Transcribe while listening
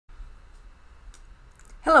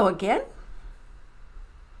Hello again.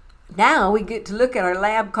 Now we get to look at our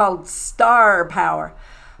lab called Star Power.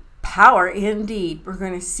 Power indeed. We're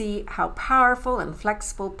going to see how powerful and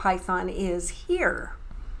flexible Python is here.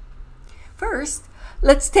 First,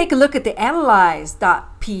 let's take a look at the analyze.py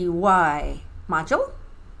module.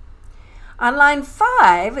 On line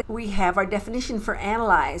 5, we have our definition for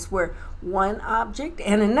analyze, where one object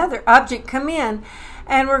and another object come in,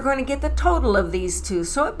 and we're going to get the total of these two.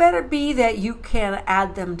 So it better be that you can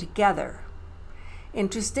add them together.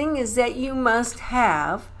 Interesting is that you must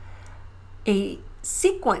have a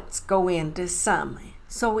sequence go into sum.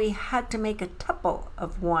 So we had to make a tuple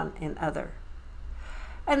of one and other.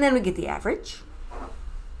 And then we get the average.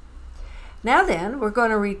 Now then, we're going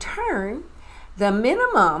to return the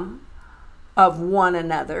minimum of one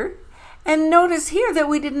another. And notice here that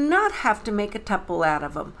we did not have to make a tuple out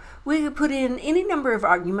of them. We could put in any number of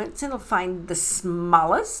arguments and it'll find the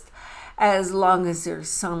smallest, as long as there's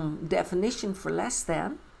some definition for less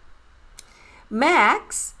than.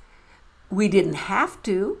 Max, we didn't have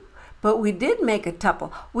to, but we did make a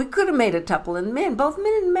tuple. We could have made a tuple in min. Both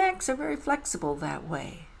min and max are very flexible that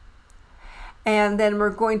way. And then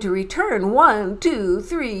we're going to return 1, 2,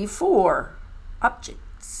 3, 4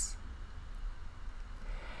 objects.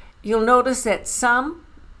 You'll notice that sum,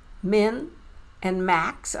 min, and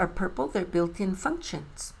max are purple. They're built-in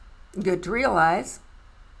functions. Good to realize.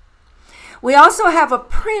 We also have a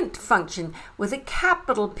print function with a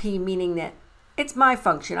capital P, meaning that it's my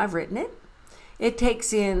function. I've written it. It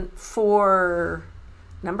takes in 4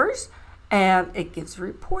 numbers and it gives a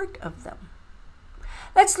report of them.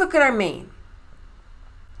 Let's look at our main.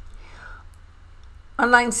 On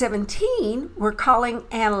line 17, we're calling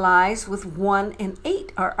analyze with 1 and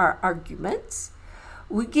 8 are our arguments.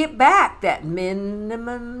 We get back that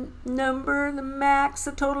minimum number, the max,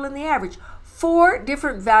 the total, and the average. 4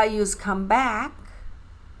 different values come back,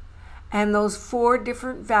 and those 4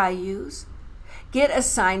 different values get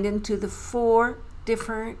assigned into the 4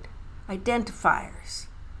 different identifiers.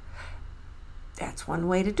 That's one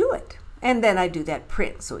way to do it. And then I do that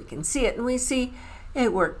print so we can see it, and we see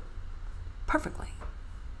it worked perfectly.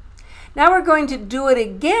 Now we're going to do it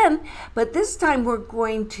again, but this time we're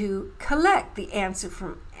going to collect the answer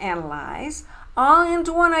from analyze all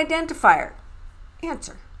into one identifier,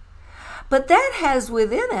 answer. But that has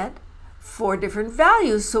within it 4 different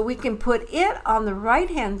values, so we can put it on the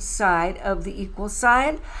right-hand side of the equal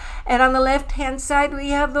sign, and on the left-hand side we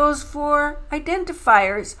have those 4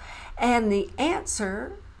 identifiers, and the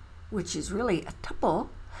answer, which is really a tuple,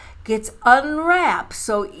 gets unwrapped,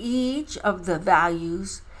 so each of the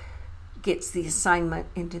values gets the assignment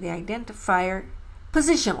into the identifier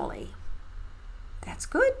positionally. That's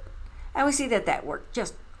good. And we see that that worked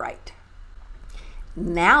just right.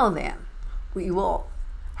 Now then, we will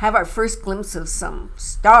have our first glimpse of some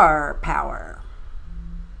star power.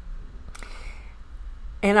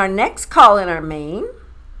 In our next call in our main,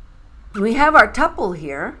 we have our tuple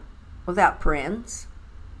here without parens.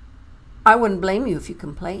 I wouldn't blame you if you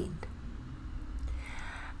complained.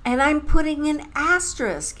 And I'm putting an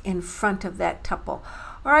asterisk in front of that tuple.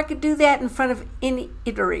 Or I could do that in front of any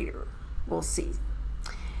iterator. We'll see.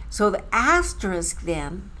 So the asterisk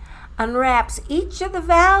then unwraps each of the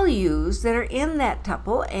values that are in that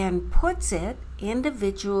tuple and puts it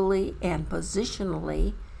individually and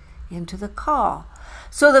positionally into the call.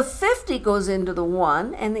 So the 50 goes into the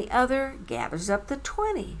 1 and the other gathers up the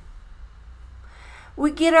 20. We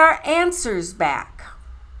get our answers back.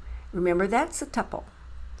 Remember, that's a tuple.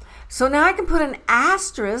 So now I can put an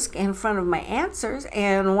asterisk in front of my answers,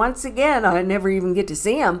 and once again, I never even get to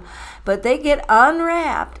see them, but they get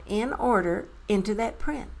unwrapped in order into that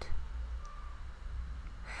print.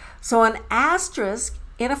 So an asterisk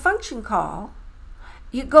in a function call,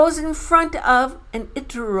 it goes in front of an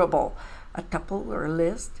iterable, a tuple or a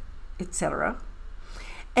list, etc.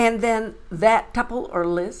 And then that tuple or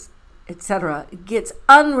list, etc., gets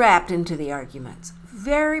unwrapped into the arguments.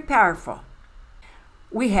 Very powerful.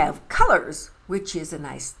 We have colors, which is a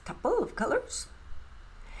nice tuple of colors.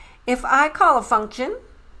 If I call a function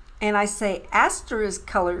and I say asterisk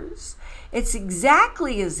colors, it's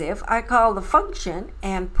exactly as if I call the function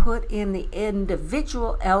and put in the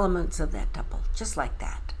individual elements of that tuple, just like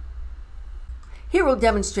that. Here we'll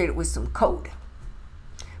demonstrate it with some code.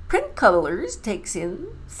 Print colors takes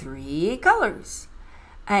in 3 colors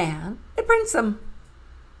and it prints them.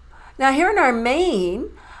 Now here in our main,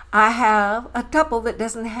 I have a tuple that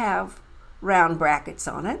doesn't have round brackets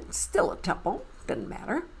on it. It's still a tuple, doesn't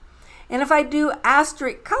matter. And if I do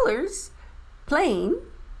asterisk colors, plain,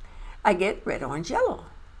 I get red, orange, yellow.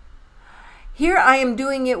 Here I am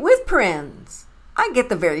doing it with parens. I get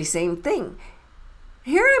the very same thing.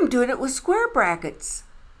 Here I'm doing it with square brackets,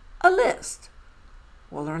 a list.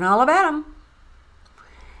 We'll learn all about them.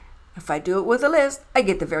 If I do it with a list, I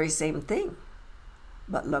get the very same thing.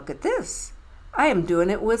 But look at this. I am doing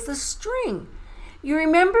it with a string. You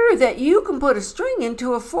remember that you can put a string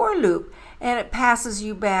into a for loop and it passes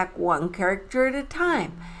you back one character at a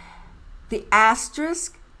time. The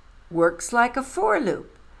asterisk works like a for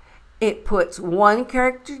loop. It puts one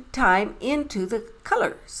character at a time into the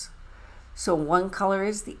colors. So one color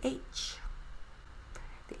is the H.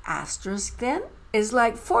 The asterisk then is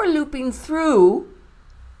like for looping through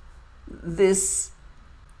this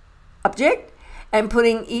object and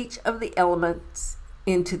putting each of the elements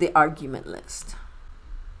into the argument list.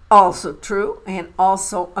 Also true and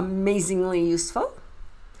also amazingly useful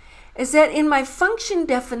is that in my function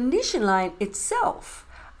definition line itself,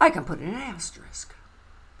 I can put in an asterisk.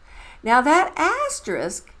 Now that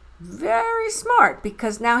asterisk, very smart,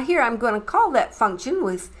 because now here I'm going to call that function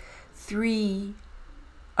with 3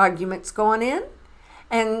 arguments going in,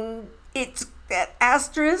 and that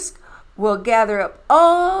asterisk will gather up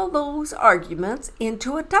all those arguments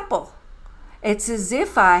into a tuple. It's as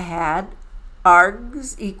if I had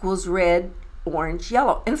args equals red, orange,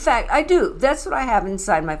 yellow. In fact, I do. That's what I have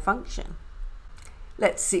inside my function.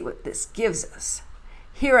 Let's see what this gives us.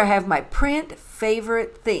 Here I have my print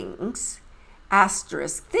favorite things,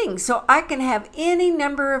 asterisk things. So I can have any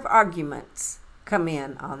number of arguments come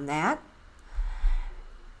in on that.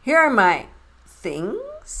 Here are my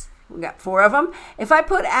things. We got 4 of them. If I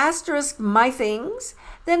put asterisk my things,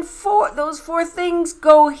 then those 4 things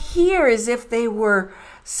go here as if they were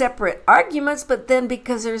separate arguments, but then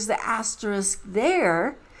because there's the asterisk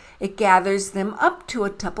there, it gathers them up to a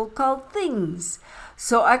tuple called things.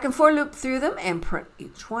 So I can for loop through them and print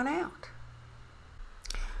each one out.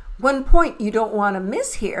 One point you don't want to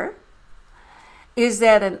miss here is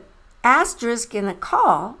that an asterisk in a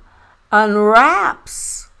call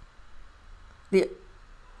unwraps the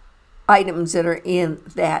items that are in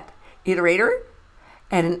that iterator,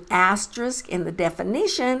 and an asterisk in the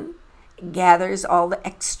definition gathers all the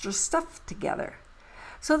extra stuff together.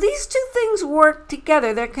 So these 2 things work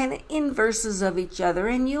together. They're kind of inverses of each other,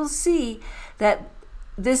 and you'll see that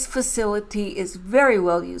this facility is very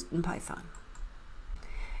well used in Python.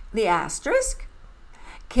 The asterisk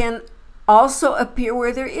can also appear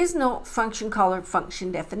where there is no function call or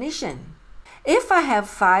function definition. If I have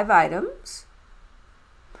 5 items,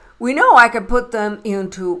 we know I could put them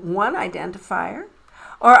into 1 identifier,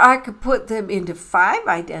 or I could put them into 5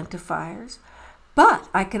 identifiers, but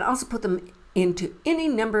I can also put them into any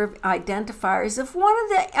number of identifiers if one of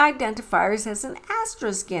the identifiers has an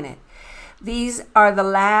asterisk in it. These are the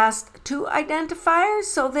last 2 identifiers,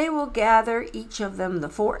 so they will gather each of them, the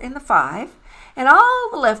 4 and the 5, and all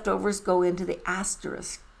the leftovers go into the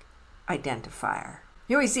asterisk identifier.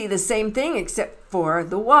 Here we see the same thing except for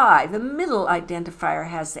the Y. The middle identifier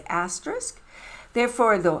has the asterisk.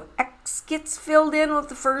 Therefore, the X gets filled in with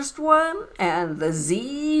the first one, and the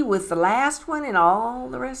Z with the last one, and all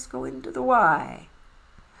the rest go into the Y.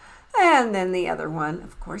 And then the other one,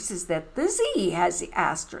 of course, is that the Z has the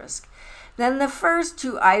asterisk. Then the first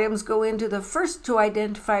 2 items go into the first 2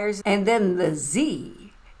 identifiers, and then the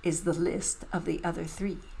Z is the list of the other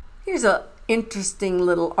 3. Here's an interesting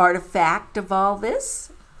little artifact of all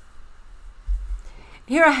this.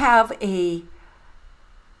 Here I have a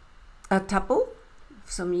tuple,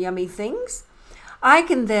 some yummy things. I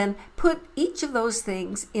can then put each of those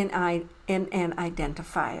things in an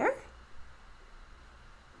identifier.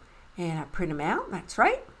 And I print them out, that's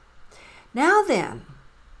right. Now then,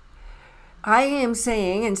 I am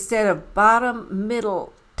saying instead of bottom,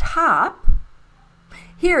 middle, top,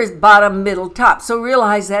 here is bottom, middle, top. So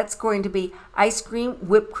realize that's going to be ice cream,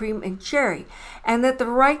 whipped cream, and cherry. And that the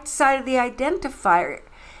right side of the identifier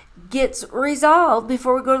gets resolved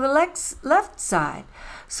before we go to the left side.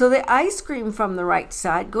 So the ice cream from the right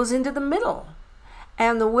side goes into the middle.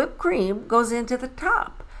 And the whipped cream goes into the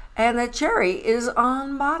top. And the cherry is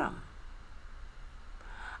on bottom.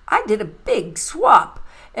 I did a big swap.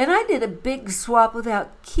 And I did a big swap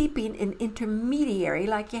without keeping an intermediary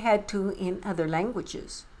like you had to in other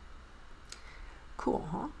languages. Cool,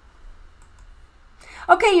 huh?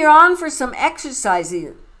 Okay, you're on for some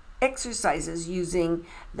exercises using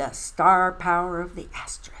the star power of the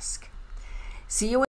asterisk. See you